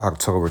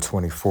October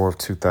 24th,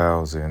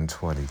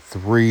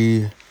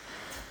 2023.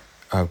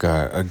 I've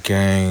got a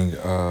gang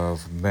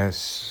of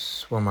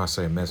what am I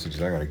saying, messages?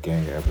 I got a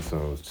gang of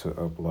episodes to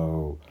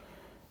upload.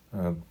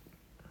 Uh,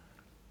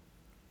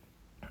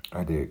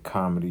 I did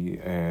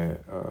comedy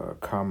at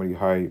Comedy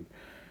Hype,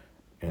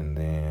 and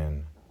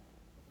then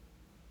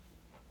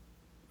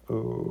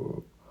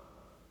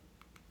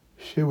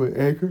shit with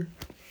Anchor.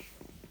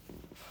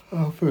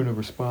 I'm finna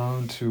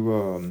respond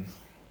to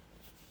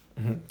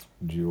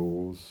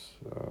Jules'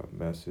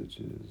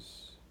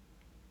 messages.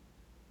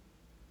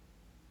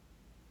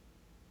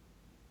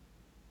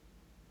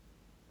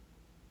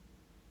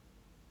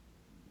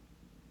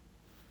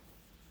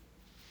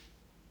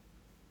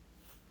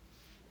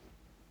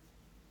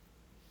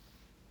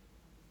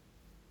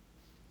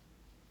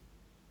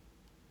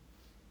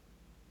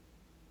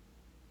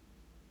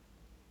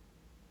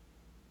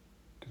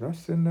 Did I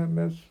send that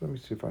message? Let me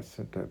see if I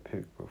sent that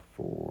pic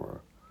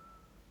before.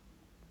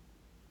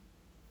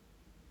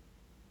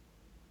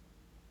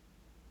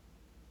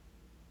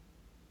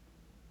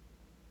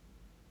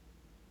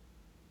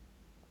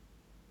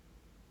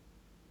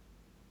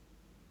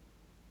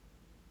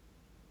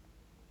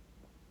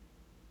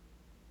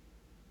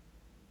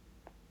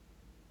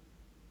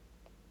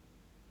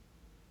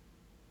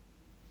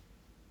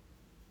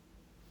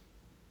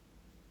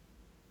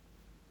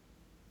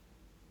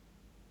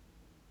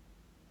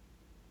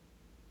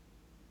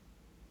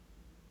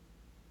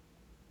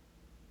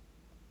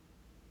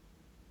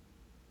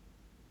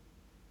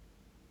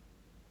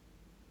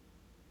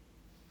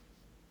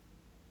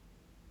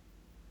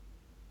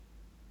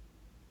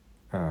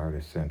 I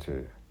already sent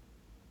it.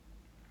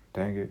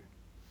 Dang it.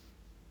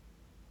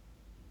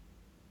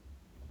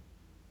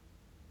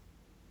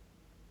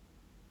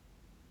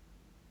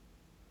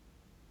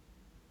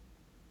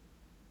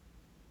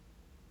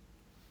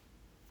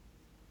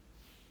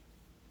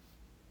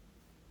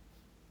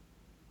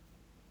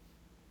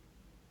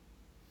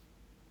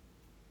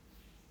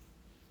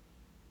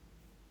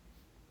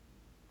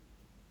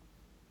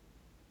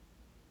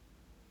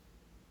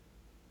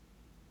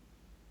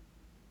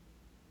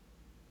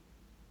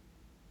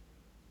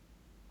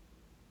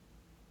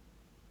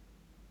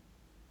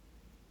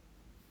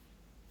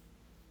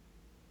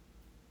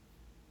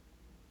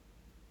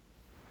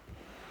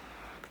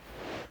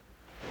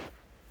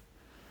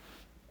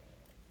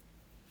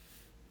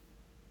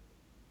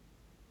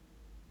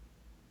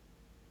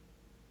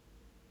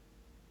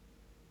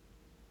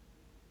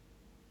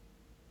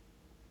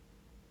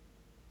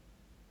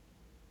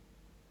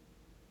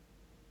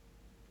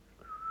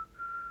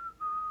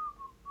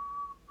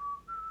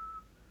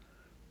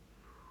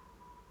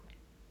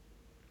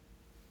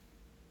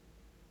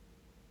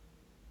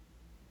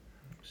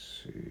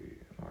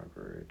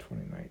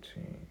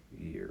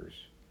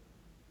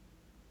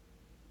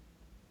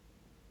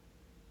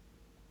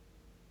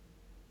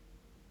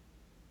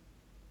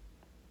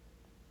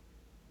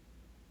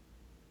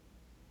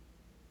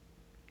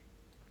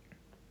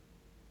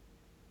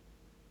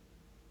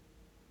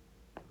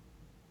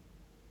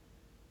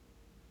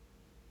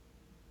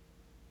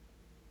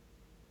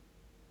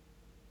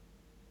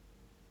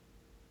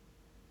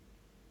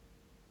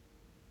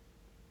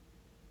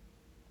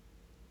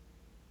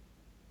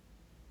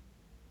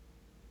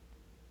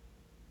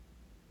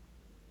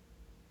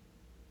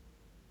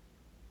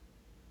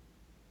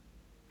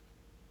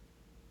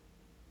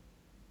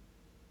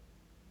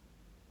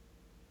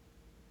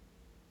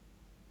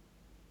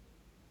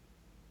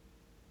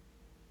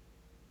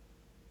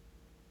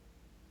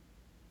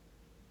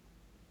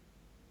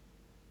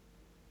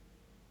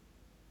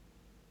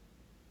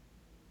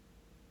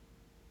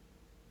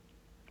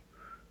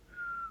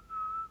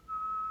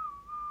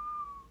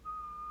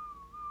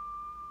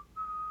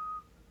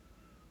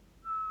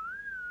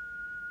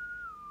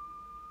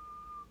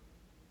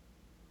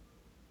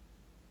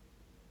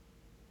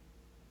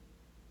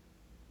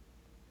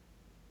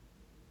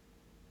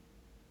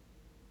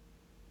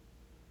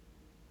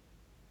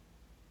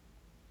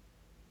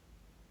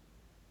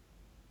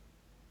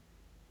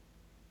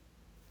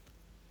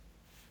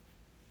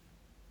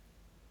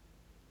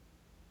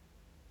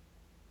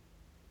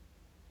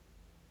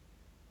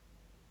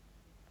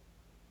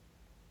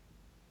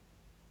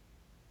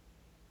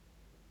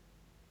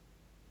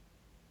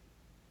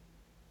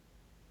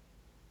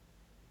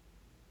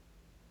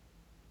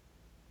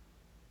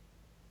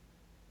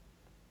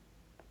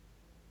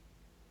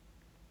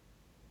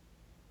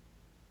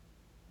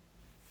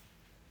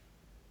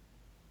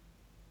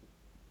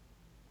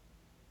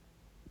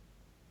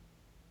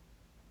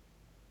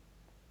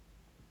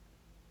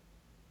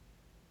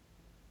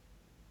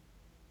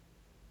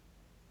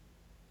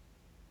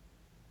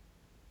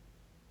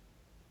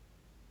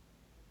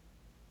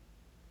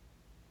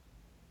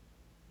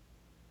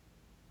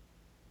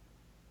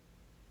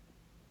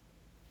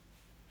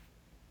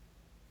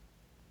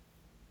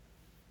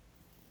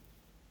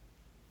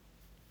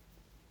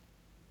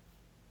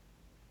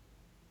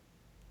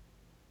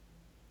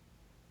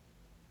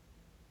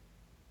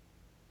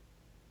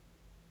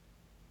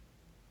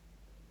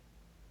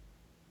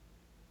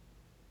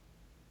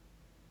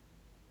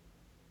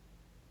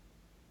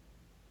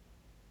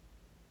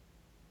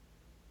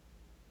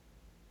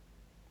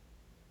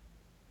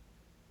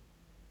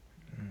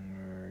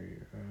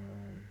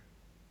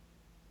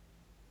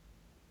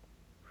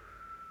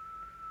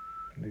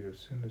 I need to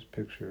send this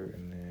picture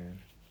and then.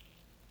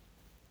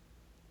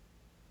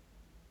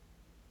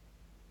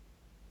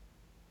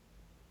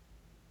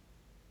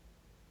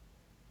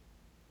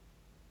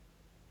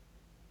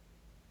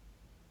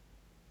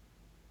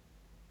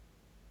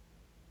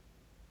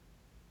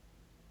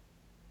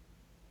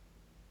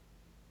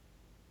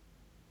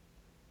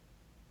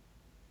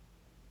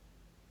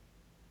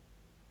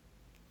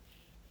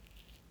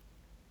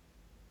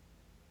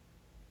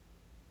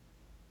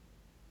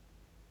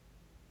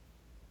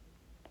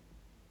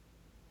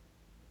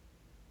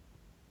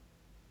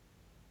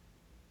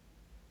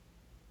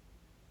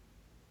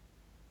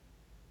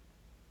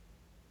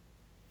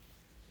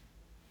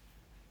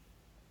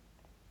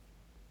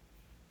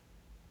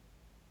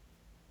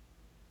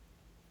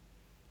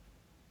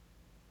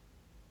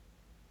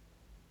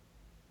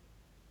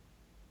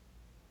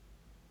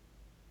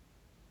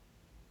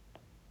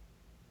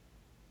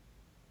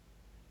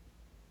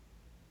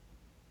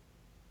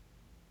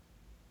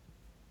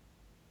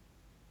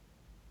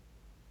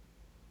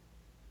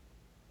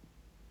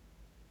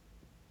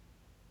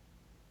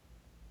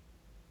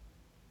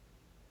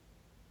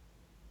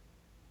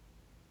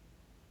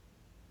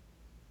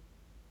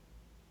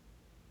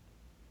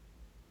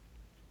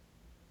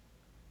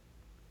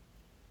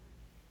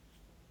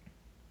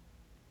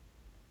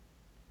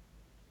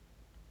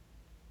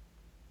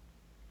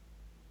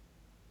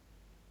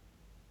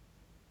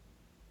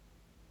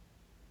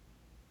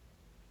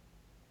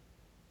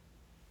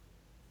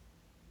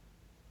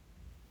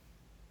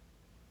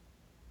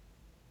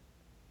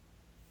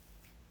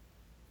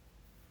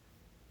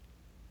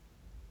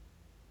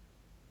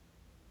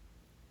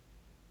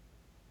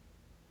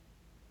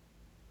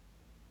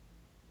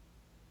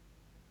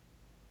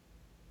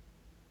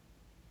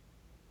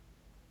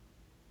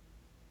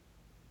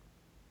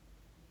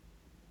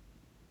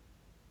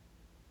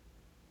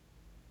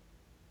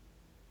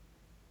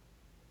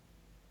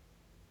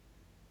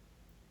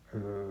 Uh,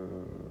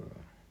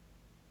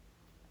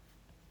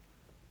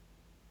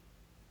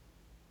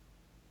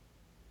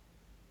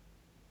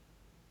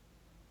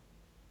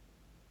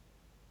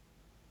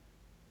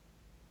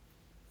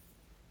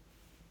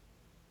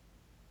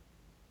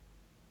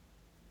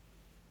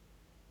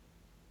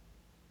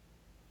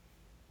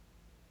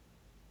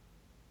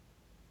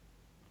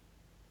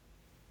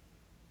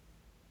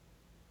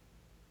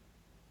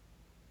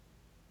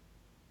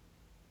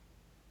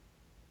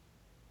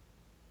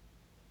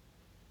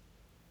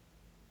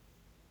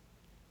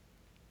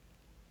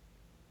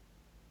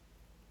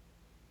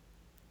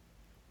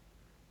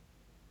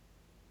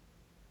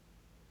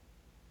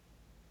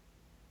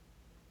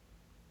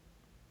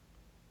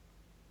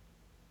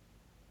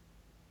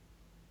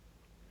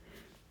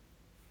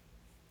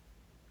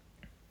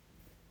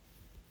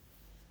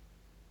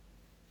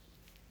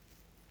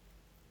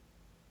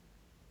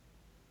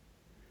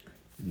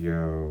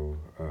 Yo,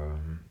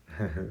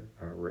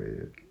 I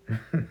read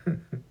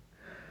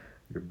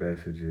your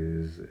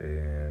messages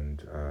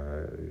and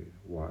I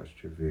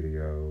watched your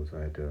videos.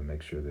 I had to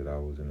make sure that I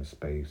was in a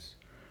space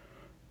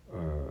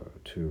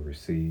to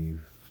receive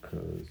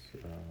because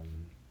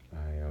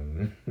I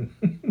am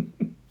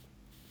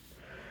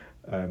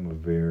I'm a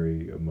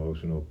very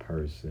emotional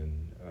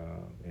person,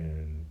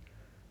 and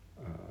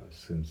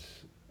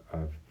since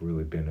I've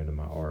really been into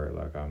my art,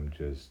 like I'm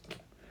just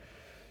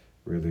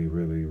really,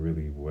 really,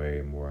 really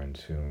way more in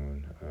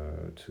tune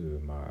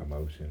to my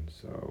emotions.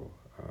 So,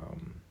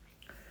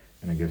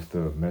 and I guess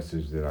the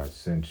message that I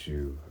sent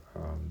you,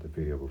 the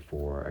video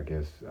before, I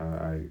guess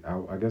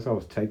I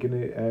was taking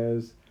it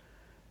as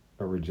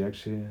a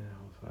rejection.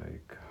 I was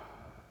like,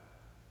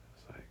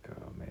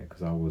 oh man,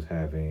 because I was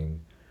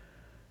having.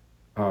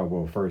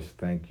 Well, first,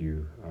 thank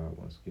you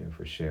once again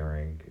for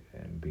sharing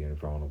and being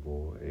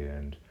vulnerable.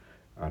 And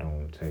I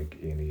don't take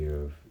any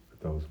of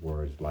those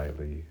words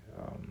lightly.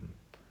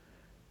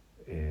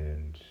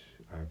 And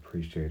I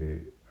appreciate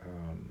it.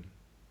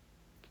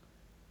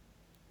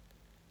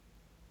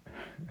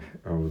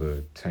 Oh,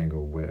 the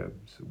tangled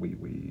webs we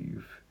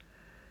weave.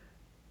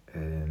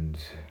 And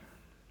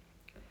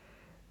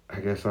I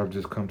guess I've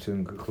just come to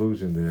the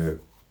conclusion that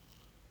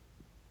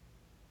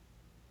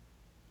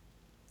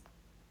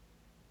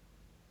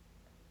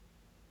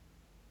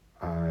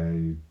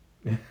I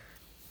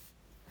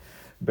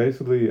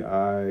basically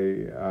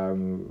I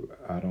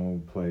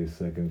don't play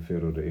second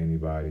fiddle to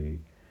anybody.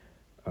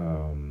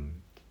 Um,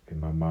 in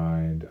my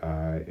mind,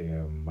 I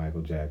am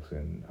Michael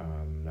Jackson.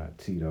 I'm not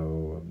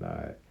Tito. I'm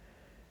not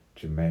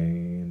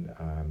Jermaine.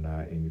 I'm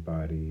not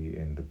anybody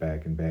in the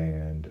backing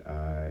band.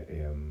 I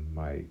am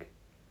Mike.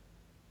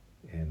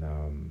 And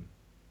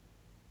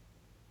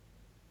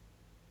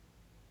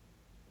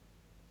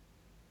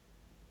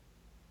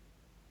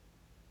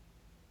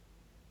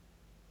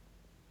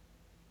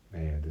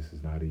man, this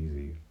is not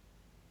easy.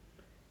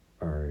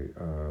 All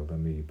right, let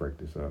me break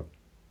this up.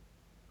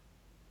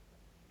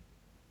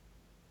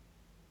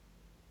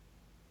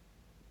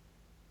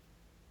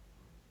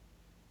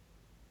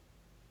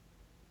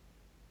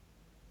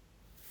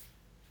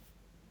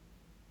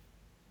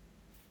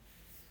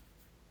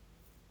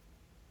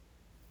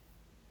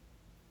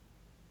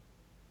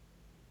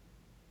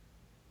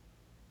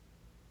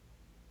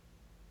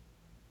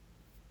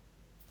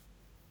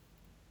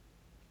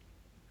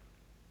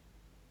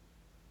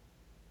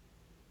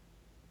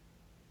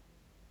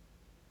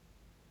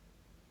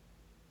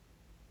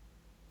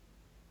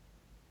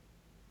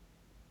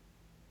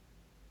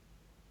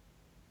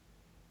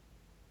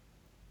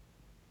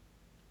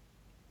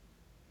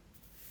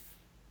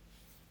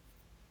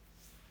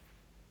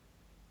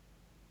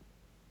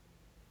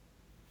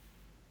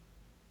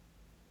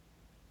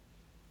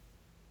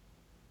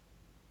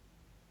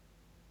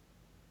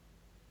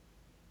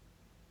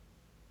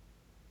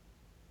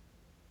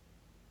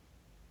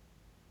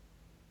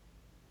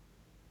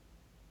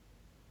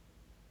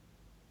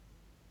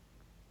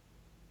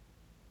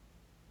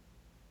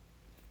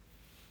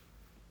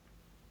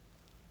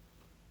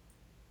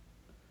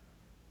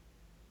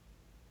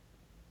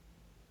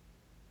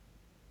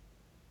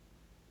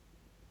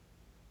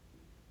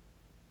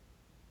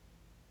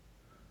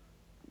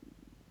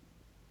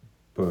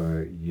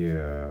 But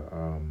yeah,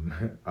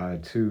 I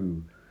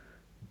too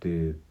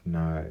did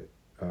not.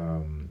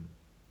 Um,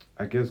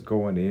 I guess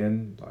going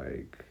in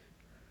like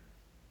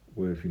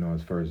with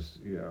his first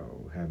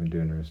having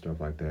dinner and stuff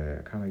like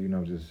that, kind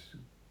of just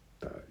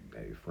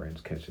hey,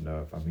 friends catching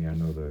up. I mean, I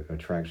know the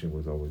attraction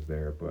was always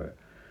there, but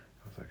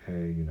I was like,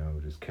 hey,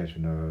 just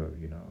catching up.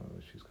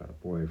 She's got a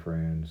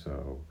boyfriend,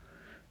 so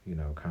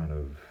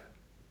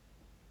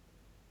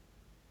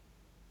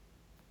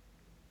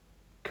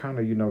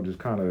just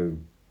kind of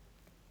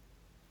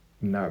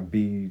not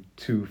be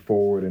too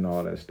forward and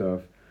all that stuff.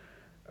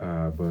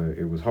 But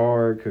it was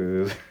hard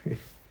because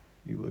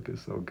you looking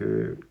so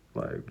good,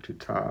 like with your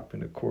top,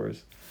 and of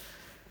course,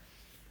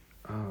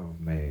 oh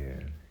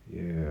man,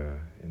 yeah.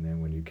 And then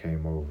when you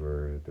came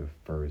over the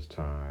first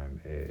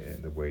time,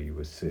 and the way you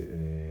were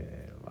sitting,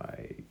 and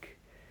like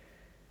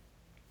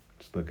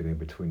just looking in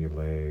between your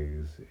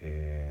legs,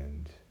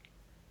 and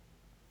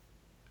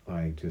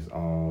like just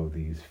all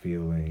these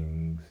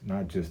feelings,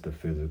 not just the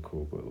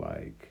physical, but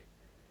like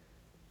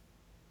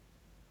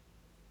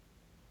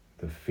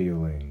the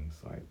feelings,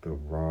 like the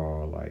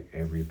raw, like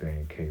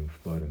everything came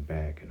flooding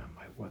back, and I'm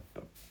like, what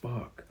the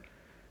fuck?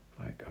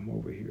 Like I'm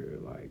over here,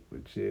 like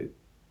legit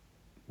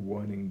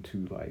wanting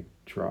to like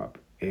drop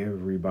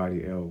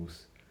everybody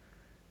else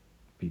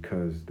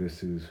because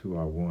this is who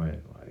I want.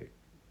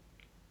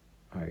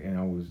 And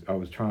I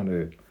was trying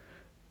to,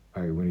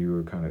 when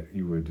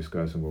you were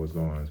discussing what was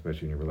going on,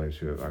 especially in your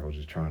relationship, like I was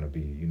just trying to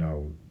be,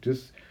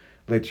 just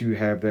let you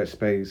have that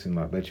space and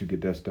like let you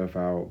get that stuff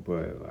out.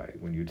 But like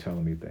when you're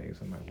telling me things,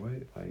 I'm like,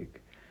 what?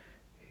 Like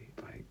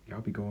y'all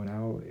be going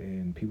out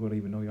and people don't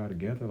even know y'all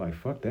together. Like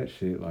fuck that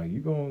shit. Like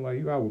you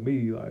out with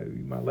me, like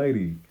you my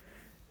lady,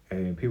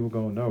 and people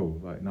gonna know.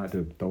 Like not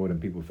to throw it in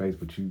people's face,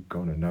 but you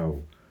gonna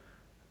know.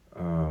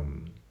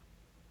 Um,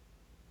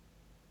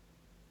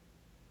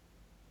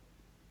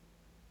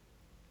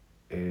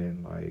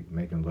 and like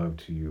making love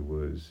to you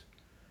was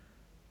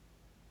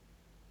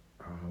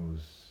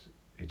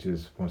it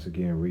just once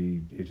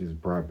again it just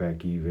brought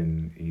back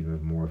even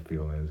more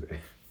feelings.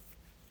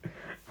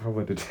 I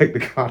went to take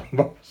the condom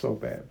off so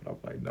bad, but I'm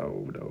like,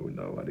 no, no,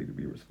 no. I need to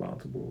be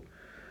responsible.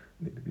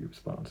 I need to be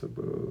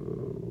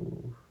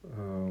responsible.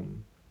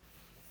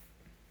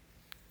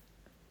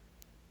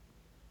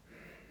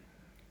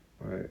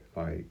 But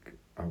like,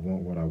 I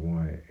want what I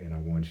want, and I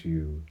want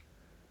you.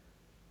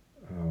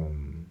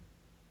 Um,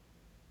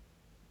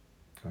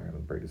 all right,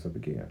 let's break this up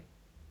again.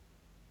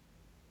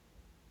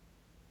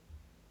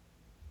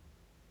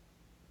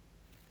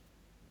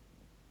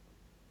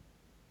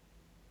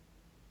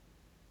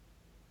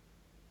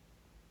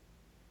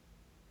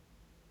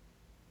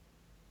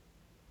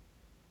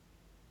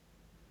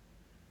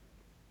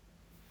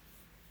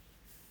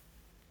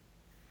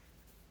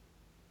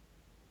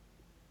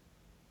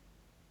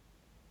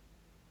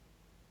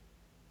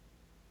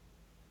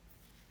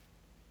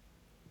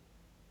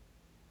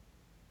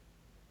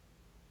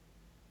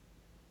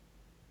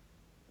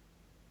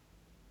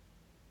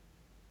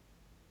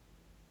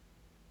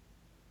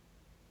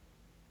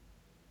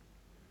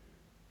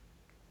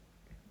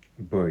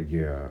 But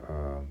yeah,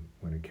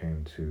 when it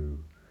came to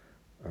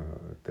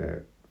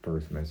that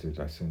first message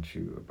I sent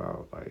you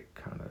about like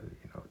kind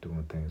of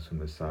doing things from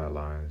the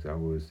sidelines, I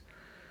was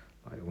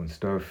like when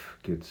stuff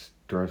gets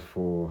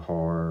stressful,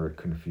 hard,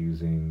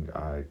 confusing,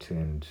 I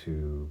tend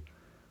to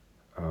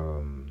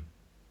um,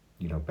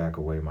 back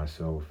away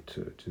myself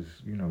to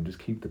just just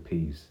keep the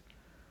peace.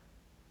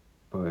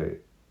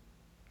 But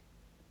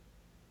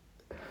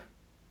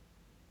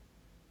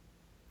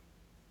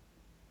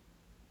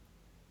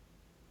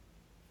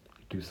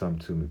do something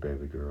to me,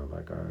 baby girl.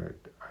 Like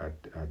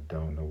I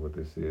don't know what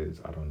this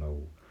is. I don't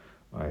know.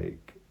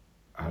 Like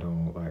I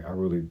don't like. I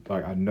really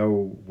like. I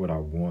know what I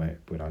want,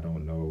 but I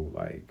don't know.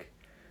 Like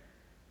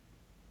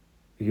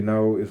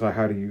it's like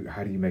how do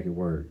you make it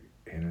work?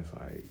 And it's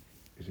like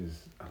it's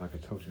just like I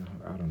told you.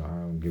 I don't know. I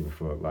don't give a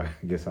fuck. Like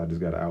I guess I just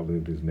gotta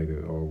outlive this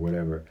nigga or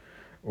whatever.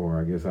 Or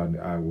I guess I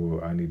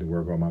need to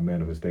work on my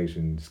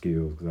manifestation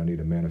skills because I need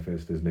to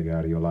manifest this nigga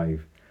out of your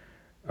life.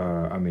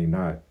 I mean,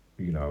 not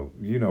you know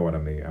what I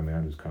mean. I mean,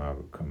 I'm just kind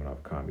of coming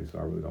off comedy, so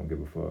I really don't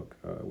give a fuck.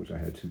 Which I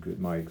had two good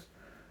mics,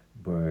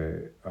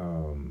 but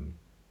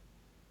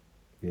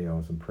yeah,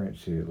 on some print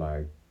shit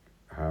like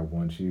I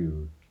want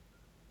you.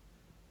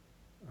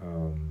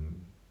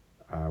 Um,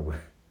 I would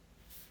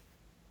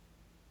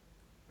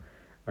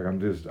like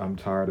I'm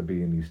tired of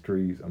being in these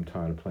streets. I'm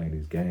tired of playing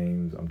these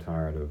games. I'm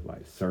tired of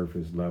like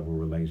surface level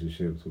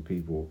relationships with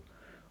people.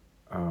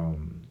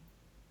 Um,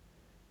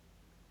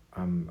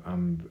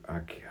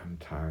 I'm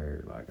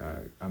tired. Like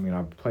I mean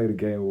I play the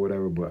game or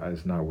whatever, but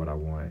it's not what I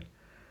want.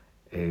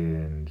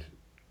 And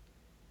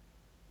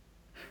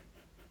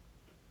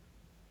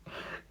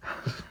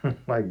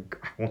like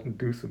I want to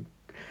do some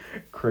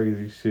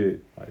crazy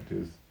shit. Like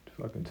just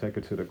fucking take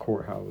her to the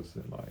courthouse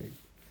and like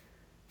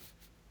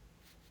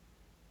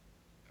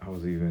I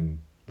was even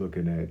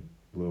looking at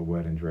little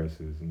wedding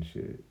dresses and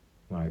shit.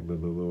 Like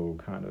little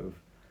kind of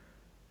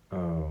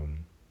um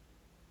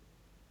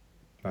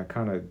I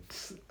kind of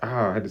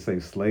I had to say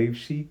slave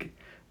chic,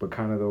 but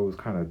kind of those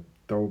kind of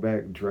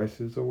throwback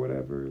dresses or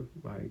whatever,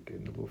 like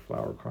in the little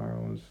flower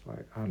crowns.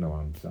 Like I know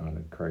I'm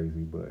sounding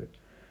crazy, but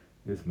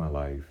it's my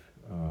life.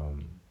 Oh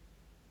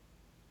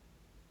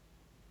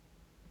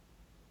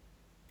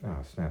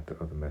snap!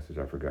 The other message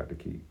I forgot to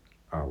keep.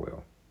 Ah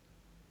well.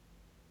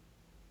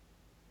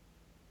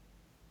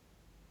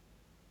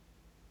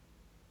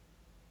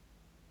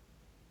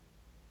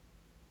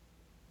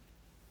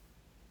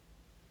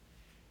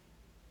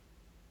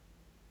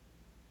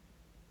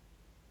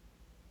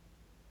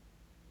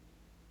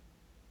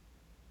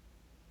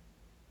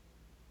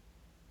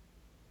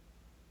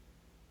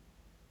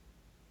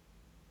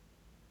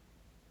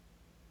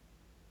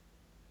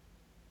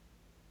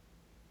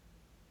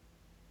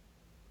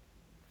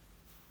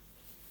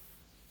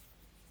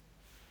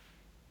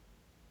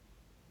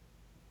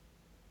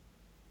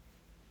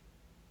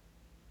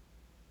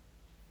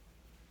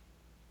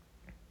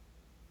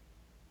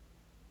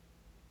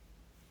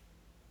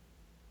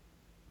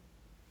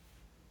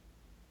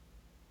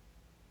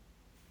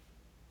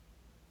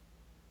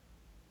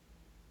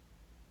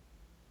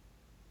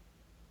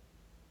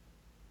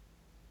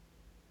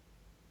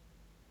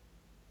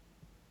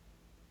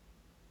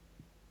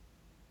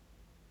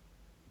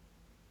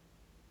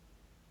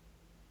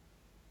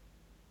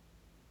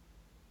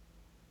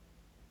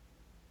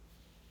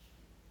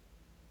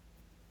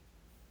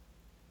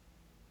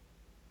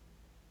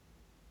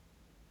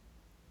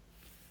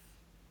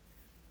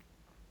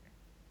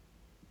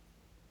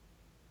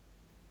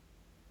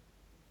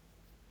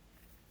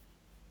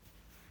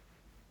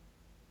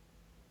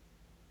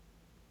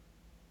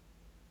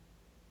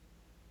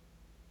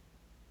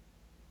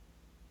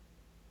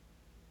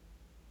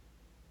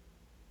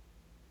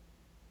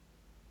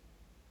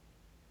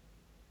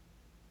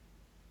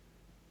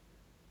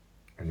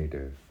 I need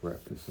to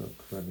wrap this up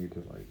because I need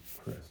to like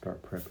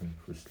start prepping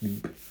for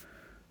sleep.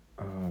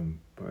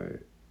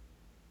 But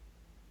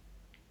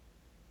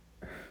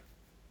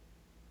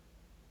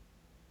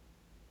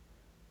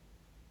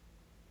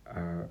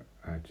I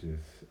I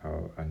just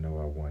I know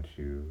I want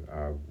you.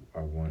 I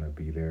want to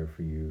be there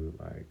for you.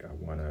 Like I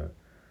want to.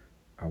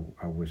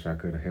 I wish I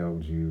could have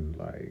held you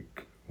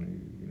like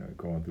when you know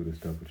going through the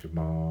stuff with your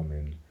mom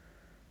and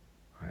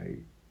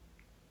like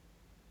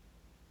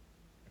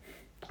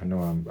I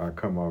know I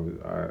come off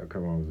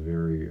as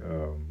very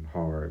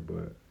hard,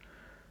 but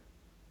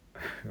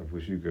I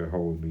wish you could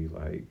hold me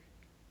like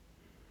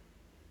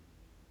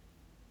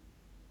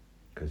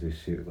because this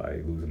shit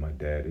like losing my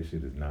dad. This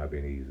shit has not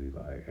been easy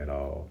like at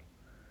all,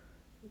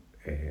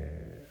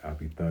 and I'll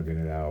be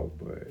thugging it out,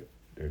 but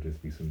there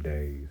just be some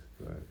days,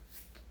 but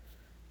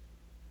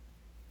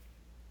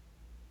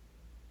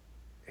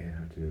and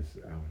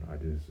I don't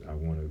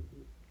know.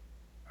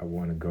 I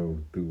want to go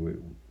through it.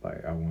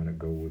 Like I want to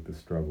go with the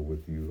struggle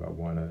with you. I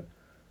want to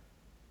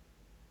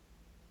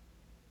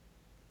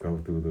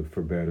go through the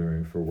for better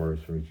and for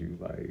worse with you.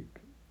 Like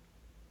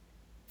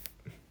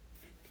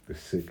the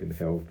sick and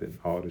health and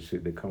all the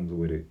shit that comes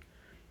with it.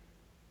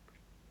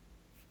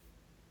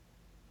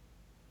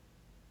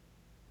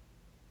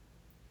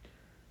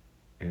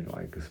 And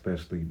like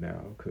especially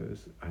now,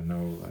 cause I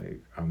know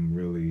like I'm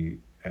really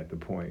at the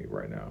point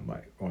right now. I'm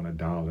like on a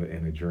dollar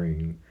and a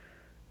dream,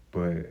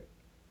 but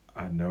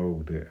I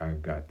know that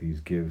I've got these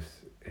gifts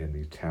and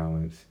these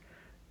talents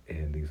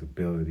and these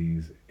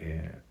abilities,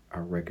 and I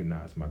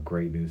recognize my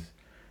greatness.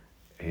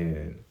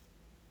 And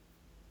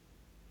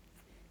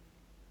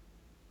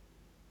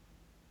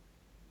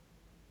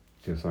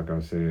just like I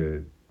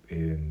said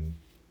in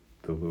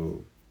the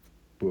little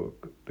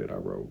book that I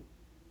wrote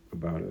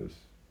about us,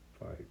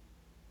 like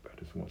I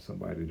just want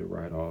somebody to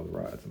ride all the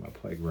rides in my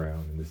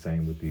playground, and the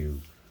same with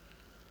you.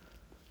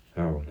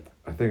 So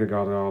I think I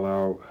got it all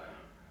out.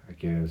 I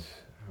guess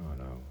I don't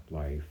know,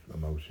 life,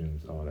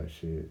 emotions, all that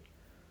shit.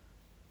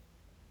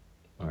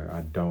 Like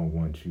I don't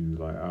want you.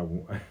 Like I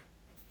want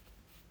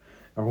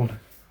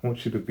I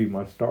want you to be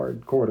my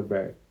starting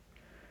quarterback,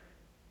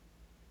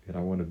 and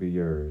I want to be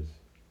yours.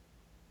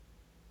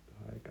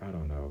 Like I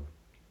don't know.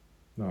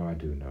 No, I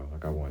do know.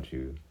 Like I want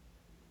you.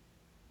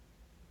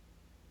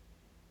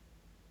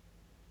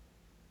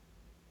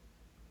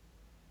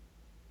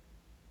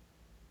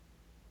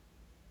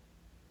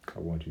 I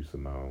want you,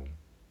 Simone.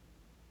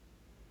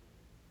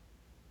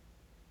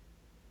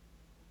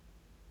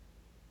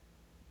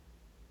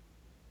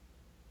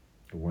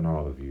 I want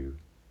all of you.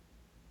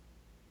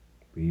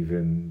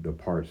 Even the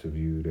parts of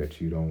you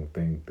that you don't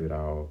think that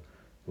I'll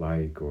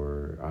like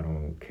or I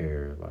don't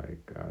care.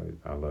 Like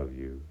I love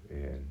you,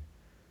 and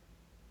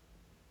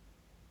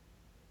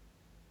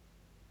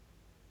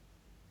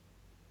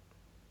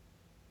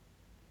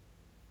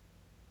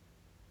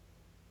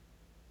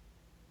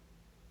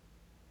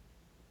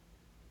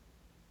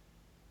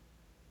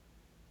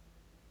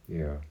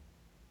yeah.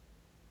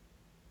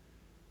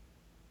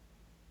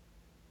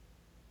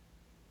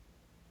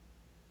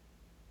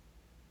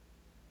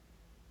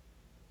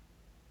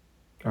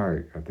 All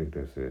right, I think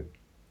that's it.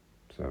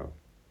 So,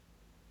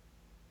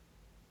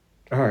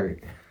 all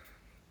right.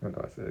 I know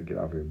I said get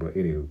off here, but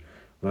anywho,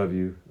 love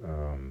you.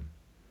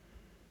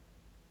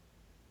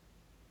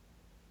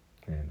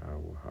 and I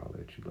will holler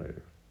at you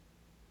later.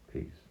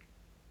 Peace.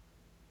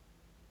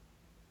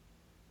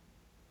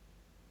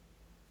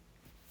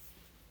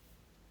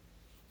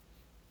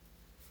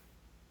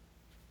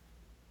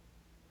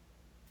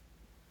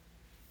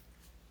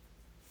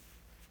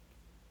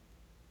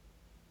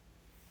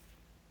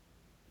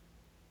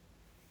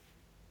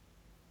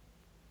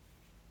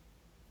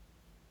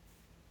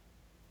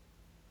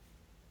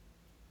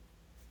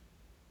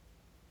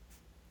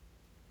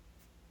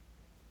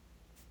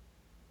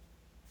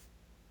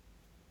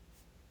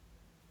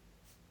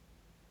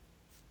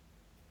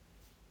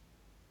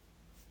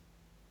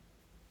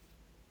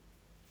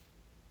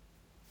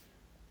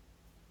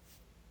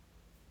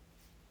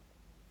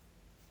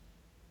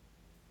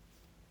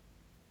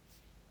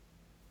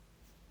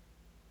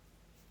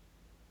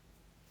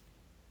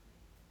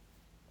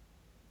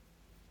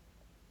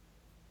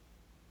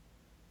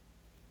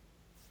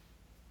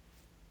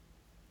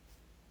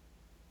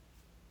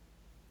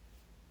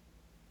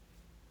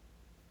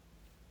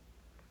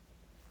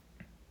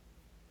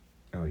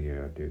 Oh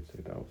yeah, I did say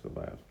that was the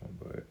last one,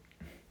 but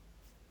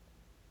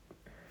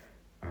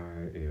I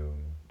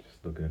am just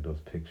looking at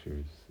those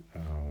pictures.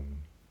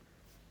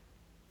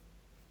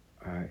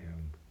 I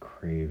am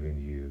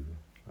craving you.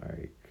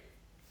 Like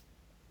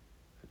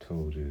I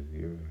told you,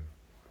 you're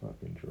a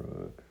fucking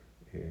drug,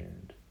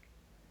 and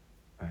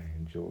I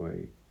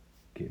enjoy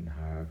getting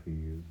high for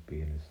you,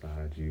 being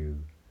inside you.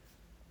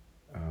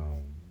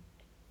 Um,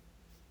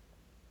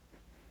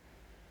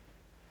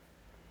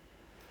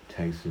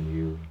 Tasting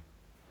you.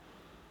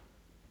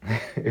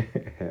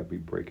 Had me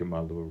breaking my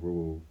little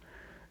rule.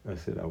 I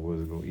said I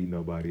wasn't gonna eat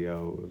nobody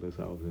out unless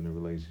I was in a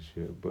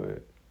relationship,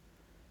 but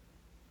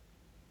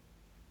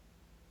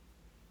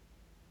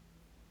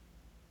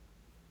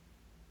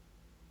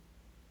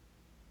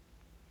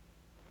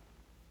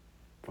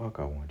fuck,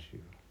 I want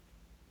you.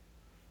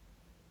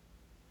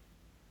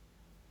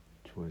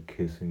 Enjoy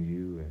kissing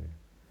you and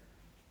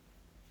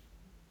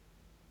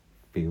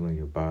feeling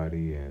your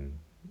body and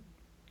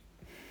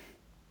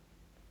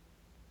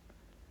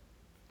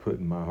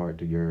putting my heart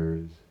to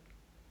yours.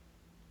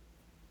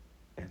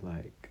 And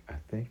like, I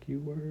think you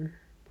were,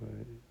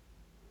 but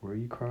were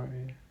you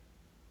crying?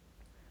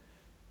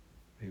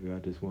 Maybe I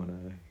just wanna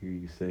hear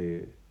you say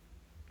it.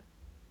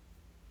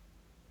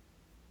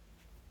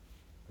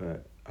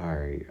 But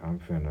alright, I'm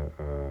finna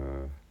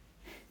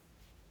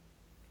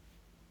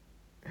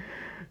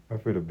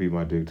beat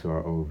my dick to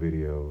our old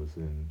videos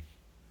and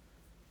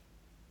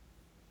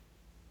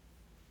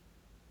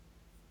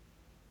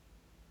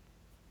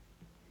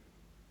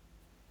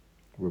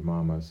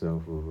remind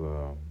myself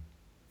of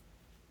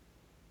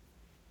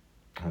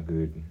how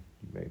good you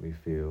make me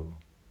feel.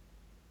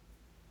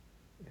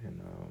 And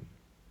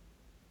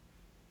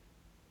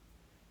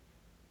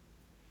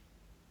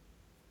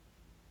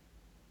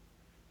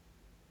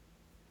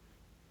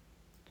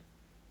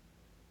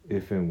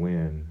if and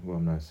when, well,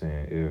 I'm not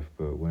saying if,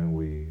 but when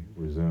we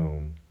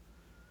resume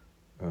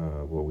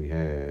what we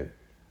had,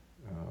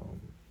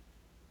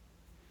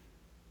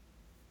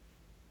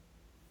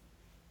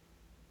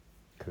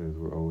 because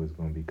we're always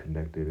going to be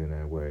connected in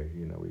that way.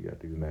 You know, we got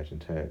these matching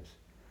tats.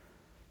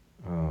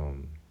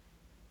 Um,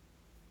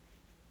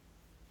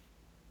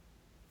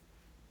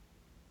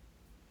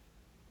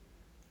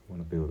 I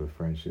want to build a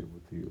friendship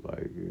with you,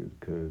 like,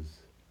 because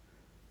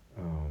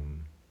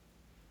um,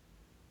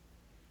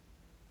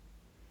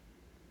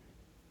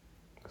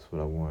 that's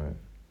what I want.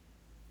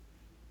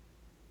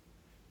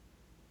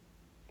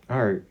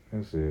 All right,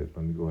 that's it.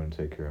 Let me go ahead and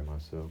take care of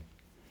myself.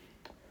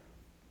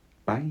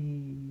 Bye.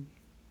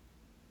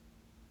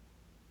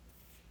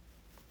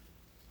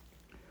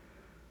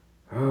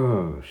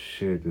 Oh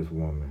shit, this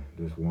woman,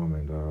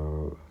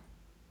 dog.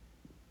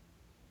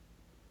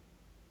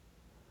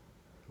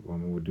 This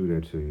woman would do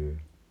that to you.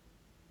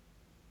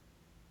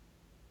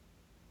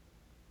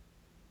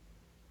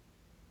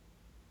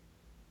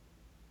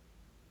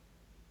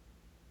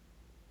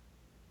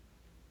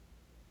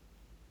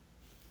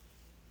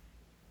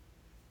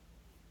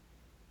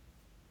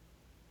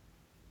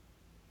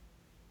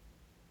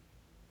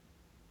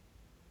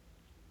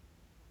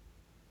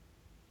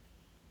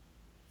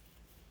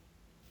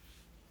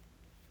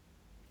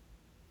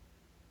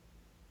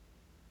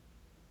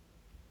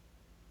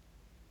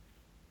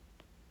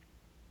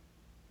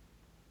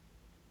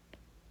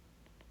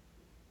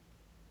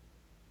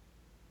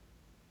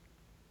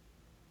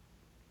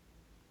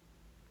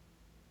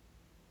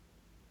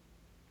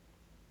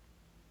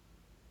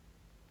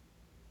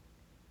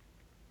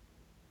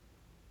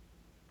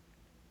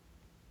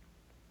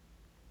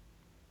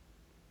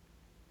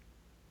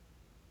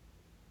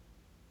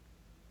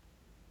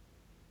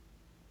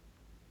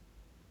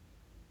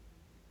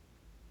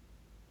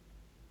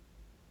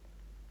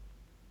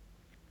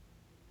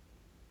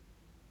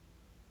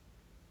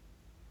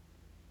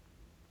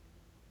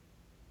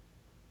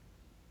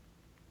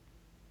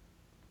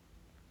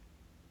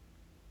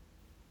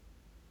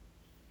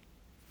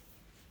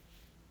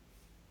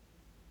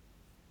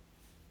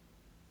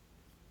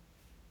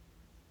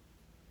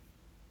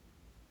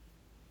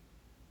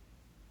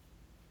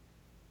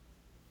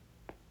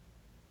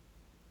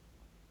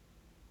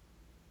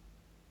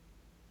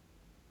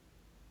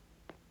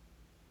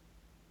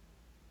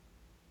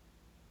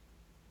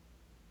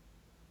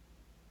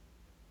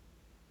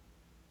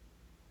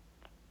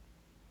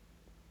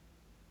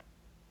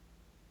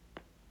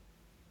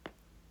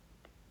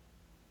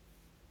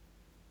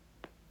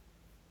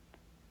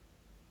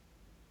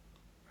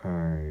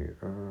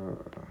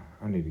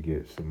 need to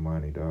get some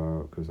money,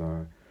 dog, because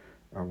I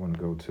want to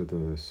go to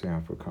the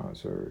Sanford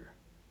concert.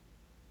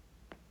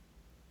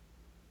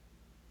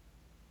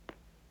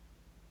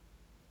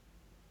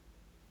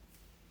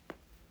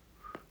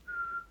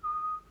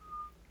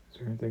 Is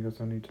there anything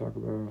else I need to talk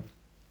about?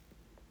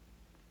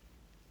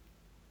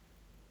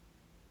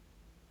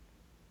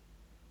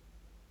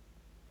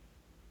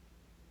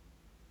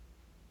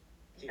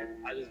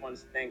 I just want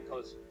to thank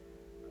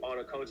all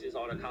the coaches,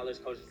 all the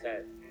college coaches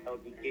that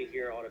helped me get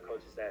here, all the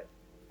coaches that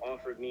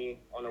offered me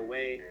on the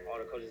way, all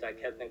the coaches that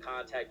kept in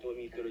contact with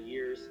me through the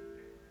years.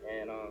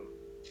 And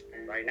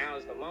right now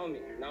is the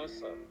moment,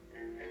 so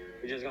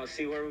we're just going to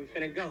see where we're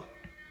finna go.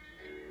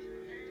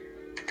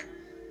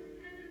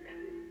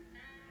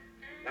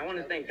 And I want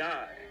to thank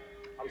God.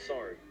 I'm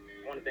sorry.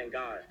 I want to thank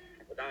God.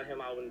 Without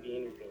him, I wouldn't be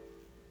anything.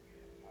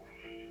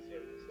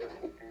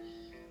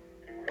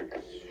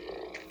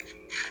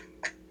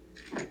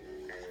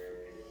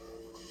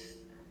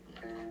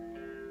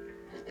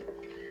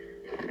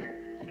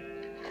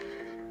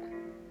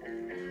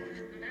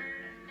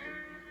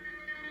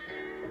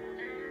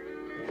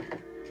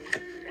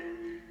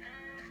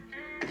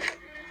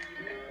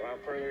 Without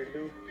further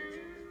ado,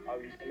 I'll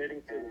be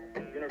committing to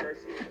the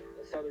University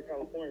of Southern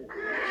California.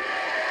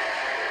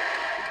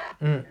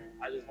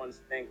 I just want to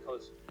thank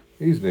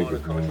These all the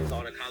niggas, coaches, man.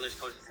 all the college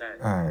coaches that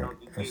All right, helped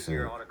me get that's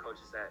here, it. all the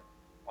coaches that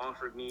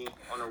offered me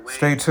on the way.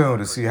 Stay tuned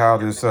to see how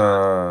this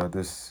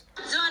this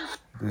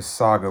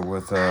saga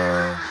with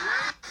I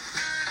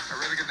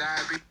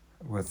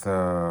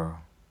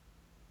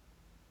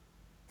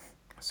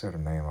said her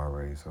name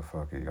already, so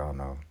fuck it, y'all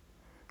know.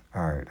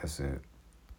 All right, that's it.